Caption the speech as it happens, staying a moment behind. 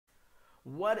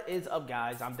What is up,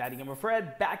 guys? I'm Daddy Gamer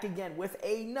Fred, back again with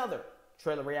another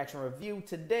trailer reaction review.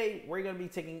 Today, we're going to be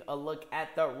taking a look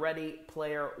at the Ready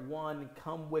Player One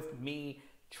Come With Me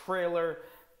trailer.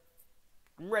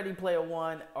 Ready Player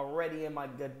One, already in my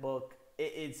good book.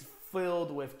 It is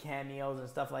filled with cameos and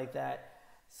stuff like that.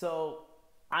 So,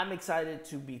 I'm excited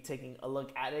to be taking a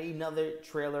look at another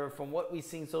trailer. From what we've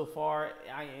seen so far,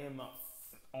 I am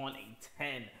on a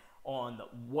 10 on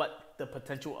what the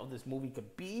potential of this movie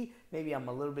could be. Maybe I'm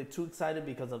a little bit too excited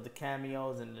because of the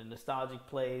cameos and the nostalgic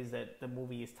plays that the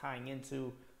movie is tying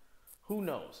into. Who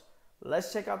knows?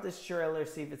 Let's check out this trailer,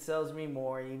 see if it sells me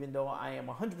more, even though I am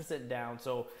 100% down.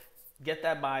 So get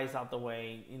that bias out the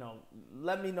way. You know,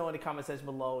 let me know in the comment section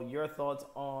below your thoughts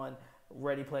on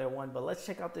Ready Player One. But let's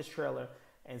check out this trailer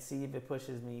and see if it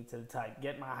pushes me to the type.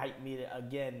 Get my hype meter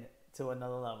again to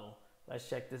another level. Let's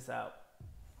check this out.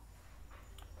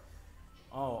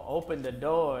 Oh, open the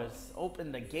doors.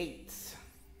 Open the gates.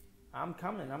 I'm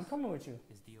coming with you.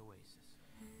 Is the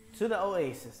Oasis. To the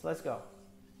Oasis. Let's go.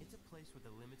 It's a place where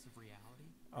the limits of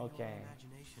reality Okay.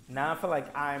 imagination. Now I feel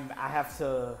like I have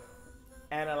to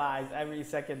analyze every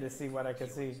second to see what I can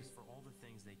see. For all the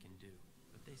things they can do,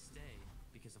 but they stay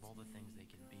because of all the things they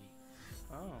can be.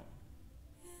 Oh.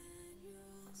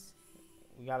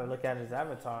 We gotta look at his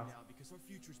avatar. Now, because our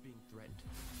future's being threatened.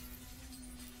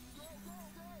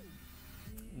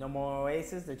 No more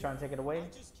Oasis. They're trying to take it away. I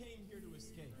just came here to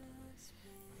escape.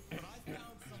 But I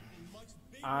found something much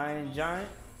bigger. Iron Giant.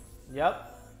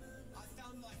 Yep. I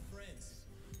found my friends.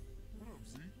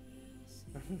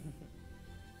 I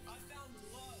found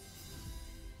love.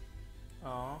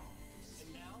 Oh.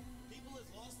 And now people have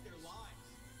lost their lives.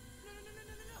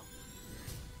 No.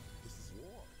 This is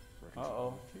war.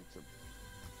 Uh-oh.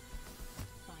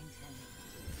 Find him.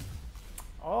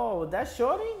 Oh, that's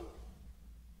Shorty?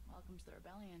 Welcome to the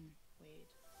rebellion, Wade.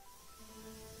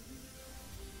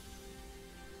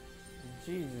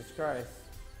 Jesus Christ.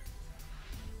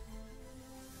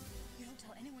 You don't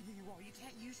tell anyone who you are. You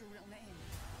can't use your real name.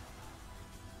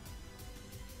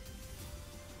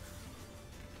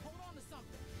 Hold on to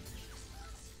something.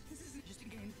 This isn't just a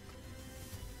game.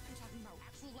 I'm talking about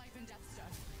actual life and death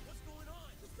stuff. What's going on?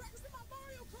 Just practicing my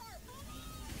Mario Kart.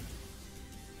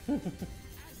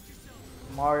 Ask yourself,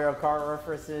 Mario Kart are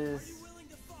references. you willing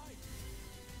to fight?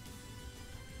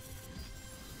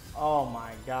 Oh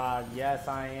my God, yes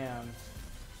I am.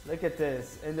 Look at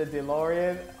this, in the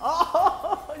DeLorean.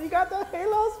 Oh, you got the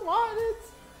Halo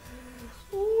Smartness.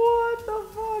 What the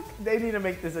fuck? They need to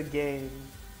make this a game,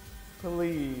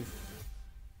 please.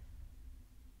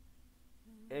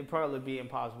 It'd probably be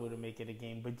impossible to make it a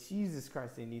game, but Jesus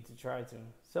Christ, they need to try to.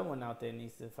 Someone out there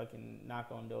needs to fucking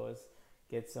knock on doors,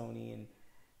 get Sony and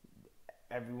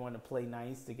everyone to play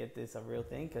nice to get this a real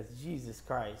thing, because Jesus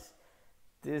Christ,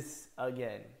 this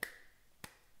again.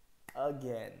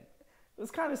 It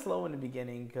was kind of slow in the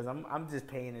beginning because I'm just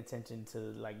paying attention to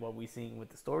like what we seeing with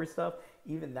the story stuff.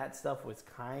 Even that stuff was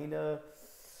kind of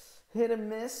hit and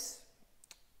miss,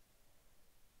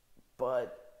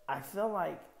 but I feel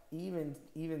like even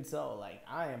so, like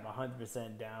I am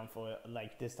 100% down for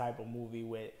like this type of movie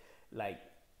with like,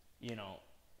 you know,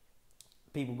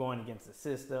 people going against the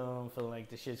system, feeling like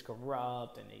the shit's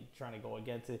corrupt and they trying to go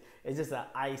against it. It's just an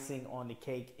icing on the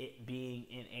cake, it being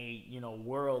in a, you know,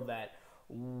 world that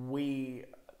we,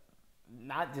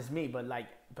 not just me, but like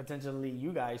potentially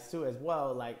you guys too as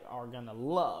well, like are gonna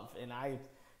love. And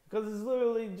because it's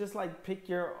literally just like pick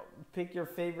your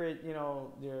favorite, you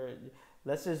know,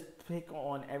 let's just pick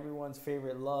on everyone's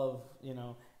favorite love, you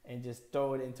know, and just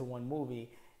throw it into one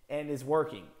movie. And it's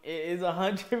working. It is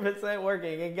 100%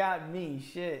 working. It got me.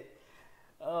 Shit.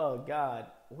 Oh, God.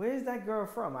 Where's that girl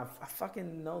from? I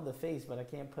fucking know the face, but I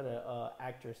can't put a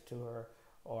actress to her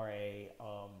or a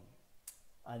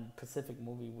Pacific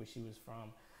movie where she was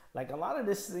from. Like, a lot of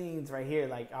the scenes right here,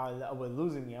 like, were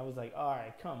losing me. I was like, all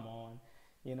right, come on.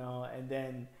 You know, and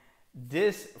then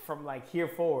this from, like, here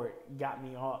forward got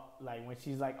me up. Like, when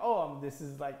she's like, oh, this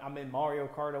is, like, I'm in Mario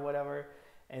Kart or whatever.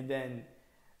 And then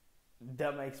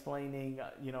them explaining,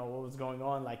 you know, what was going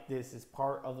on, like this is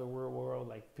part of the real world,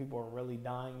 like people are really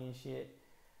dying and shit.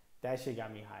 That shit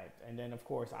got me hyped. And then of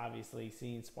course, obviously,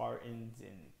 seeing Spartans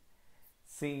and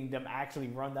seeing them actually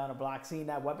run down a block, seeing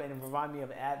that weapon and remind me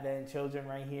of Advent Children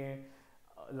right here,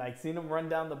 like seeing them run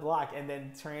down the block and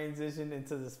then transition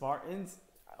into the Spartans.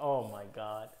 Oh my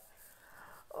God.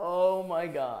 Oh my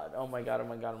God. Oh my God. Oh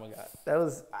my God. Oh my God. That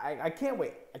was, I can't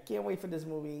wait. I can't wait for this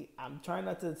movie. I'm trying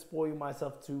not to spoil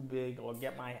myself too big or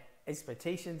get my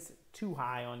expectations too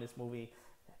high on this movie.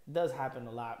 It does happen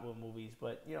a lot with movies,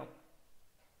 but you know,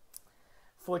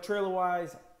 for trailer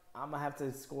wise, I'm gonna have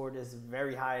to score this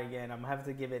very high again. I'm gonna have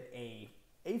to give it a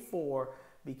 4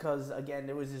 because again,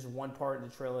 there was this one part in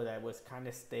the trailer that was kind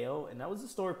of stale, and that was the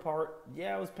story part.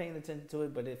 Yeah, I was paying attention to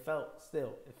it, but it felt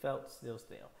still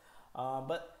stale.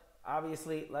 But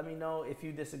obviously, let me know if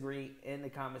you disagree in the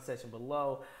comment section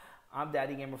below. I'm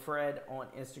Daddy Gamer Fred on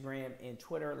Instagram and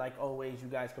Twitter. Like always, you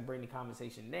guys can bring the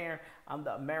conversation there. I'm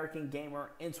the American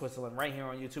Gamer in Switzerland right here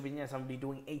on YouTube. And yes, I'm going to be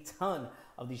doing a ton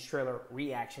of these trailer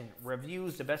reaction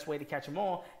reviews. The best way to catch them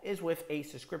all is with a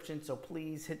subscription. So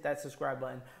please hit that subscribe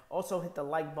button. Also hit the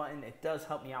like button. It does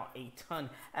help me out a ton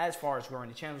as far as growing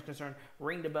the channel is concerned.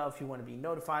 Ring the bell if you want to be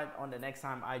notified on the next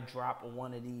time I drop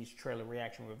one of these trailer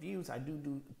reaction reviews. I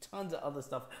do tons of other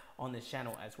stuff on this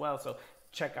channel as well. So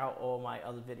check out all my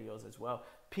other videos as well.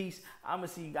 Peace. I'm going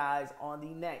to see you guys on the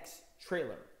next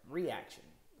trailer reaction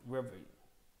review.